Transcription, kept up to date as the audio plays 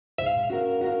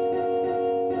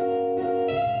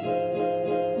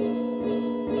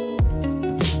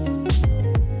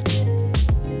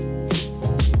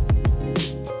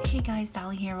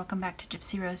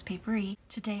Gypsy Rose Papery.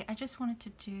 Today I just wanted to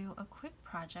do a quick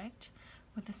project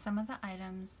with some of the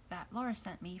items that Laura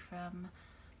sent me from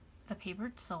the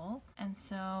Papered Soul. And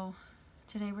so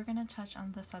today we're going to touch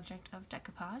on the subject of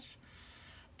decoupage.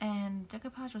 And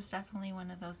decoupage was definitely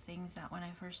one of those things that when I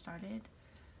first started,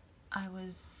 I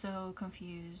was so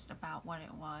confused about what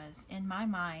it was. In my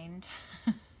mind,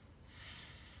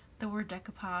 the word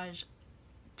decoupage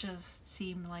just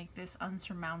seemed like this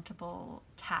unsurmountable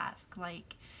task.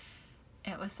 Like,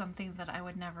 it was something that I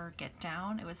would never get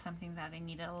down. It was something that I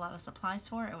needed a lot of supplies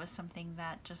for. It was something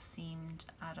that just seemed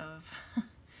out of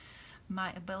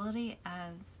my ability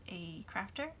as a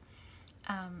crafter.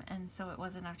 And so it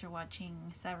wasn't after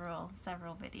watching several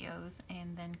videos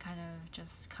and then kind of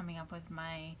just coming up with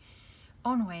my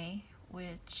own way,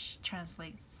 which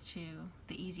translates to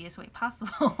the easiest way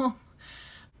possible,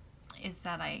 is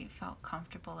that I felt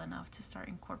comfortable enough to start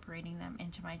incorporating them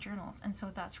into my journals. And so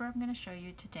that's where I'm going to show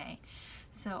you today.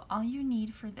 So all you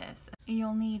need for this,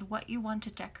 you'll need what you want to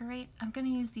decorate. I'm going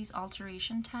to use these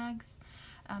alteration tags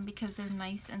because they're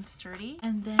nice and sturdy.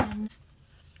 And then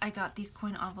I got these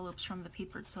coin envelopes from the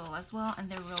Papered Soul as well, and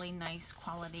they're really nice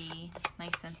quality,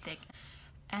 nice and thick.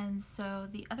 And so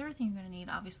the other thing you're going to need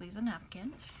obviously is a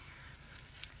napkin.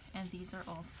 And these are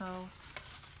also,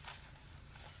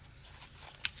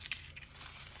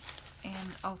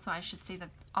 and also I should say that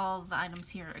all the items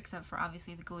here, except for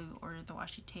obviously the glue or the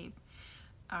washi tape,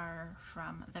 are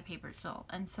from the Papered Soul.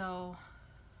 And so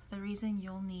the reason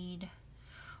you'll need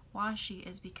washi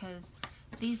is because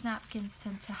these napkins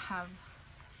tend to have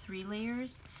 3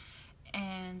 layers,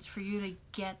 and for you to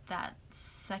get that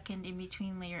second in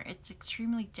between layer, it's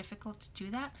extremely difficult to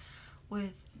do that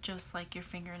with just like your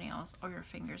fingernails or your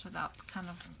fingers without kind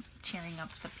of tearing up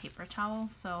the paper towel,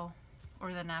 so,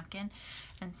 or the napkin.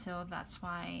 And so that's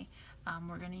why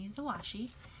we're going to use the washi.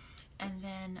 And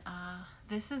then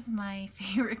this is my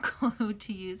favorite glue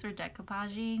to use for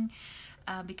decoupaging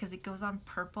because it goes on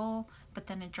purple, but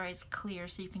then it dries clear,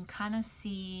 so you can kind of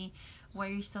see where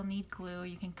you still need glue.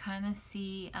 You can kind of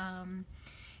see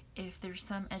if there's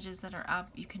some edges that are up,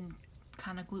 you can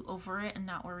kind of glue over it and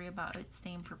not worry about it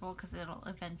staying purple because it'll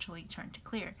eventually turn to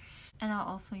clear. And I'll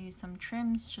also use some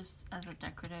trims just as a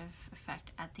decorative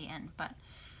effect at the end. But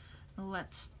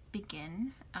let's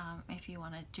begin. If you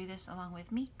want to do this along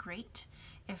with me, great.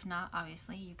 If not,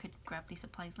 obviously you could grab these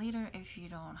supplies later if you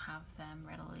don't have them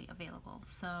readily available.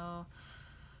 So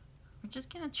we're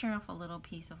just going to tear off a little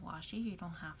piece of washi. You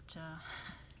don't have to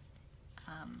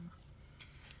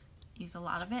use a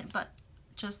lot of it, but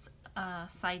just a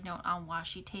side note on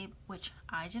washi tape, which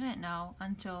I didn't know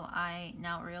until I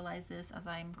now realize this as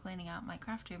I'm cleaning out my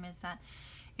craft room, is that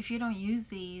if you don't use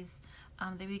these,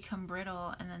 they become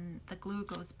brittle and then the glue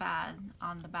goes bad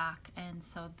on the back, and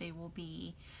so they will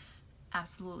be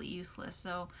absolutely useless.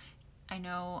 So I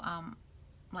know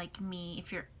like me,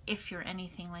 if you're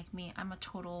anything like me, I'm a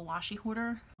total washi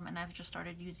hoarder, and I've just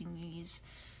started using these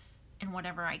in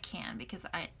whatever I can because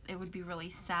it would be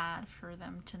really sad for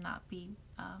them to not be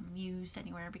used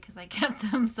anywhere because I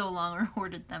kept them so long or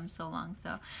hoarded them so long.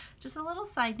 So just a little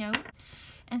side note.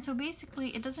 And so basically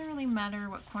it doesn't really matter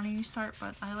what corner you start,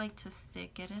 but I like to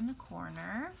stick it in the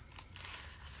corner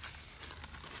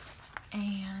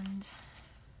and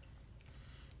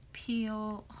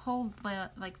peel, hold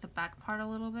like the back part a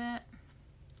little bit,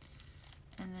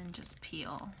 and then just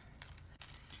peel.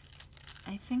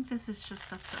 I think this is just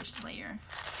the first layer,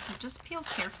 so just peel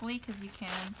carefully because you can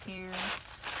tear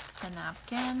the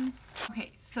napkin.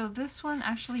 Okay, so this one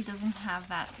actually doesn't have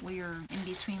that weird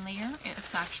in-between layer.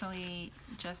 It's actually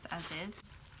just as is.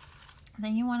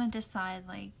 Then you want to decide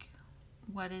like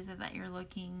what is it that you're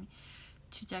looking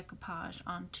to decoupage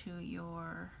onto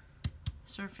your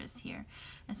surface here.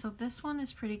 And so this one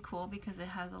is pretty cool because it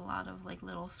has a lot of like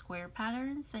little square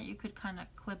patterns that you could kind of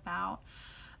clip out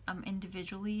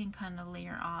individually and kind of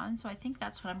layer on. So I think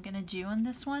that's what I'm gonna do on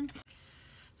this one.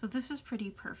 So this is pretty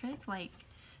perfect. Like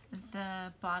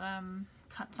the bottom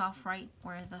cuts off right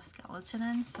where the skeleton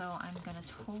ends, so I'm gonna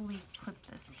totally clip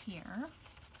this here.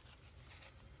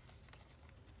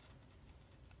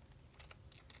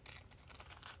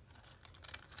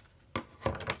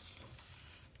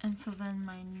 And so then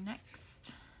my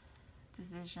next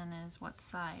decision is what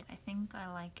side. I think I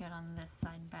like it on this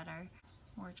side better.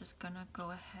 We're just gonna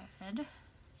go ahead.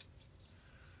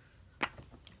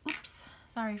 Oops,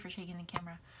 sorry for shaking the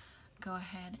camera. Go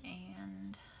ahead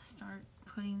and start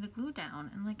putting the glue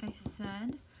down. And like I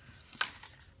said,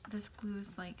 this glue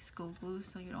is like school glue,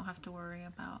 so you don't have to worry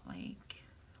about like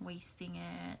wasting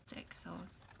it. So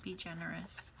be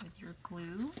generous with your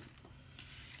glue.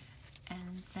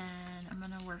 And then I'm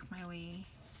gonna work my way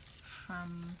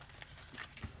from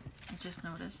I just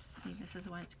noticed, see, this is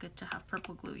why it's good to have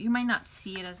purple glue. You might not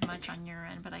see it as much on your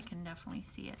end, but I can definitely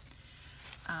see it.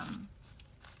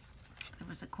 There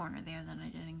was a corner there that I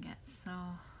didn't get. So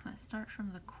let's start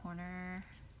from the corner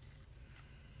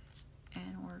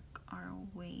and work our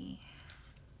way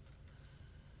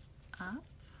up.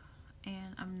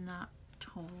 And I'm not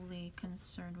totally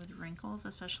concerned with wrinkles,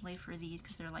 especially for these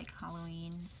because they're like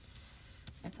Halloween.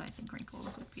 And so I think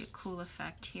wrinkles would be a cool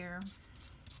effect here.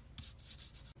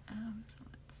 So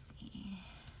let's see.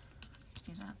 Let's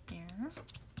do that there.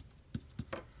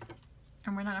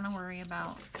 And we're not going to worry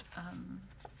about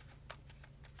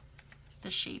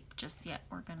the shape just yet.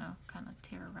 We're going to kind of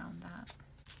tear around that.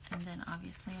 And then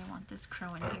obviously I want this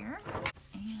crow in here.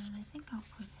 And I think I'll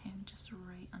put him just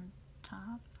right on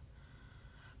top.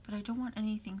 But I don't want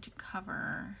anything to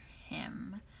cover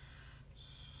him.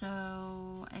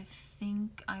 So I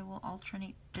think I will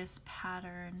alternate this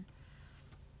pattern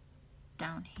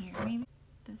down here. Maybe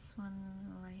this one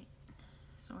right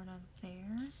sort of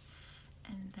there.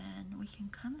 And then we can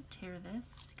kind of tear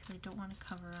this because I don't want to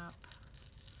cover up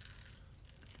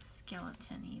the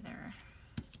skeleton either.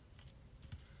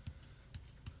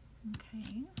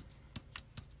 Okay.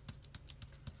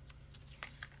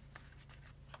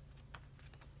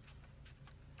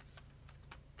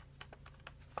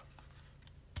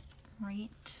 Right,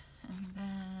 and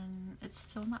then it's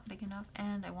still not big enough,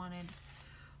 and I wanted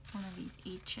one of these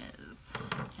H's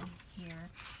in here,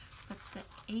 but the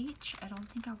H I don't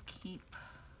think I'll keep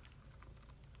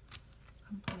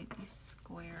completely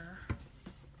square.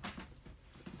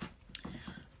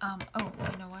 Oh,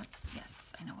 you know what?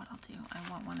 Yes, I know what I'll do. I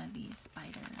want one of these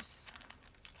spiders.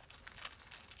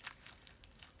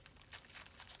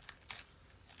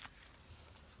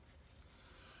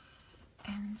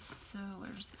 And so,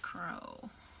 where's the crow?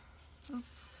 Oops.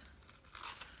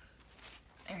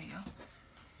 There you go.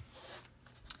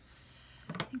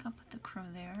 I think I'll put the crow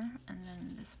there, and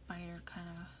then the spider kind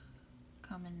of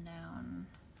coming down.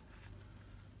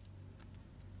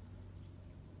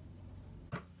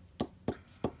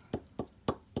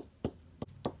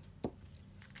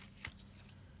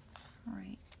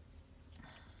 Right.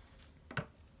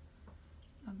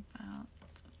 About,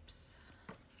 oops.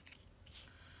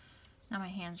 Now my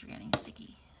hands are getting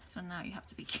sticky, so now you have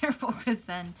to be careful because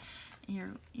then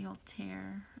you'll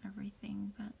tear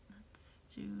everything. But let's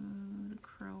do the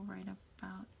crow right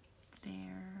about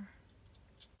there.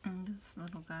 And this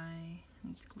little guy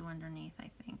needs glue underneath, I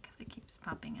think, because it keeps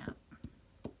popping up.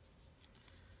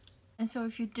 And so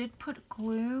if you did put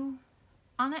glue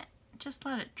on it, just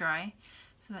let it dry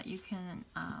so that you can,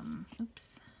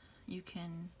 you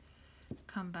can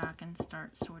come back and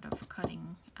start sort of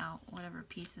cutting out whatever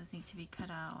pieces need to be cut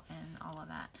out and all of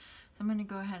that. So I'm going to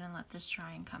go ahead and let this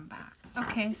dry and come back.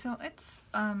 Okay, so it's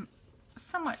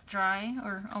somewhat dry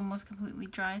or almost completely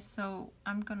dry, so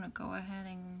I'm going to go ahead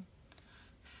and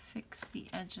fix the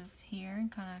edges here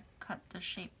and kind of cut the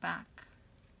shape back.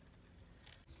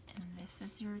 And this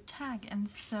is your tag. And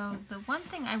so the one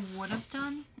thing I would have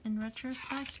done in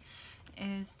retrospect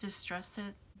is distress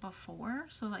it before.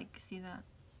 So like, see that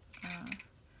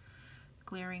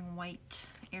glaring white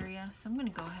area? So I'm going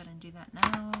to go ahead and do that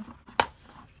now.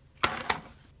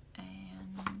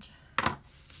 And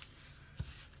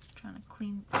trying to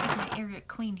keep my area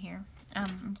clean here.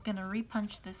 I'm going to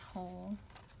repunch this hole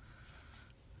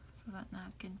so that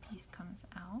napkin piece comes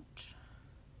out.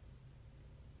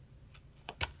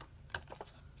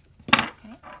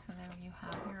 Okay, so there you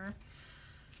have your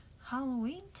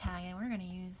Halloween tag, and we're going to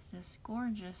use this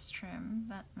gorgeous trim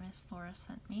that Miss Laura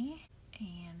sent me.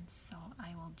 And so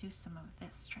I will do some of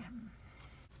this trim.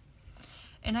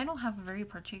 And I don't have a very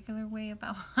particular way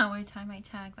about how I tie my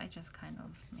tags. I just kind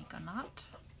of make a knot.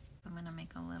 So I'm going to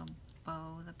make a little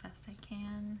bow the best I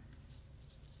can.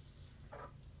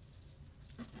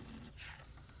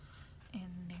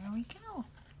 And there we go.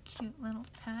 Cute little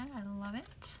tag. I love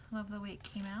it. Love the way it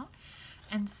came out.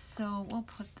 And so we'll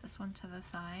put this one to the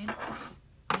side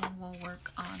and we'll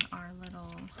work on our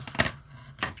little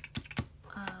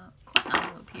coin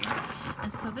envelope here.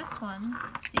 And so this one,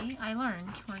 see, I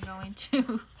learned we're going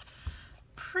to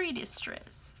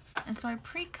pre-distress. And so I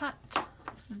pre-cut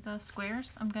the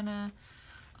squares. I'm gonna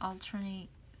alternate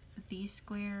these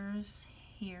squares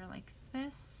here like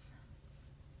this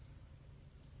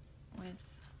with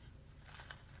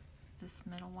this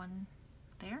middle one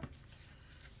there.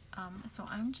 So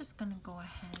I'm just gonna go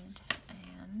ahead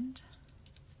and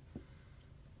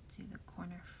do the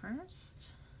corner first.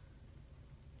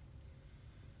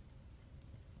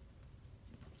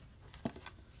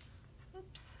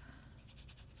 Oops.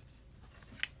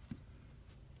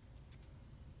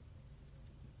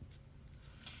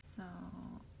 So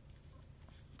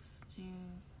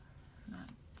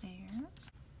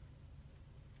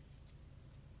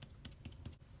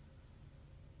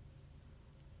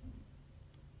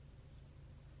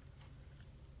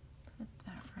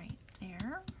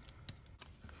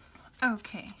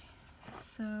Okay,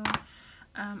 so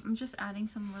I'm just adding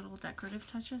some little decorative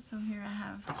touches. So here I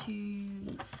have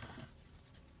 2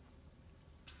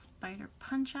 spider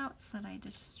punch outs that I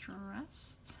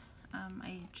distressed.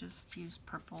 I just used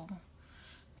purple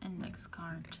index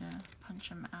card to punch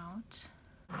them out.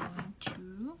 I'm going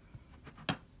to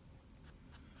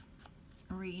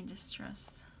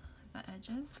re-distress the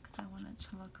edges because I want it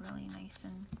to look really nice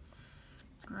and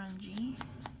grungy.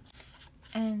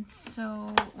 And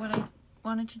so what I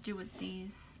wanted to do with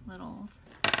these little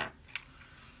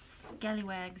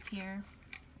scallywags here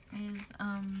is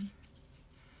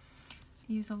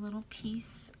use a little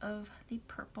piece of the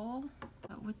purple.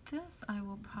 But with this I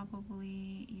will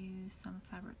probably use some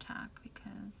fabric tack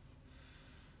because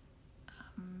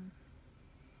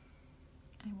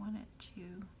I want it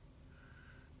to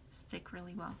stick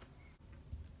really well.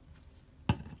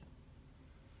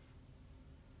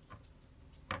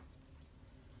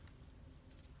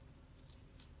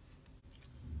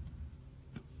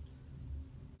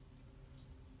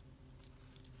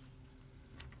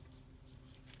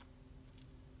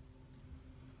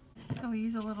 So we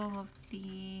use a little of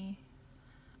the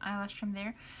eyelash trim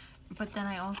there, but then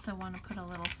I also want to put a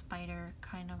little spider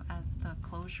kind of as the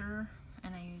closure,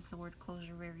 and I use the word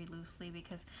closure very loosely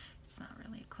because it's not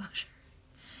really a closure.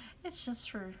 It's just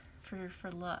for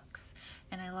looks,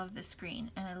 and I love this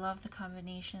green, and I love the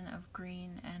combination of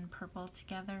green and purple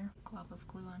together. Glob of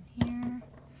glue on here. I'm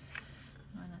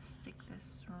going to stick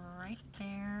this right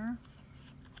there,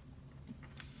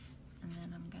 and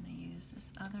then I'm going to use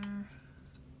this other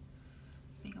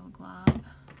big old glob and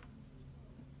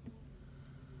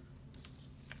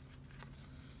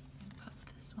put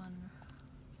this one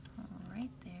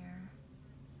right there.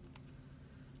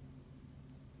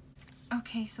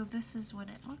 Okay, so this is what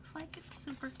it looks like. It's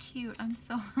super cute. I'm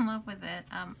so in love with it.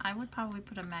 I would probably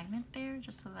put a magnet there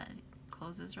just so that it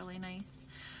closes really nice,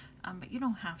 but you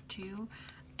don't have to.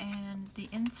 And the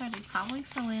inside I'd probably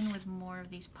fill in with more of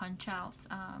these punch outs,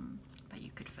 but you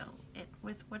could fill it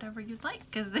with whatever you'd like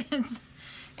because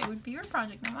it would be your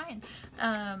project, not mine.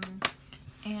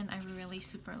 And I really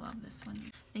super love this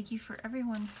one. Thank you for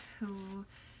everyone who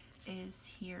is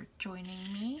here joining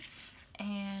me,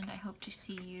 and I hope to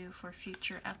see you for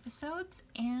future episodes,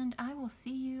 and I will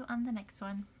see you on the next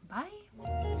one. Bye!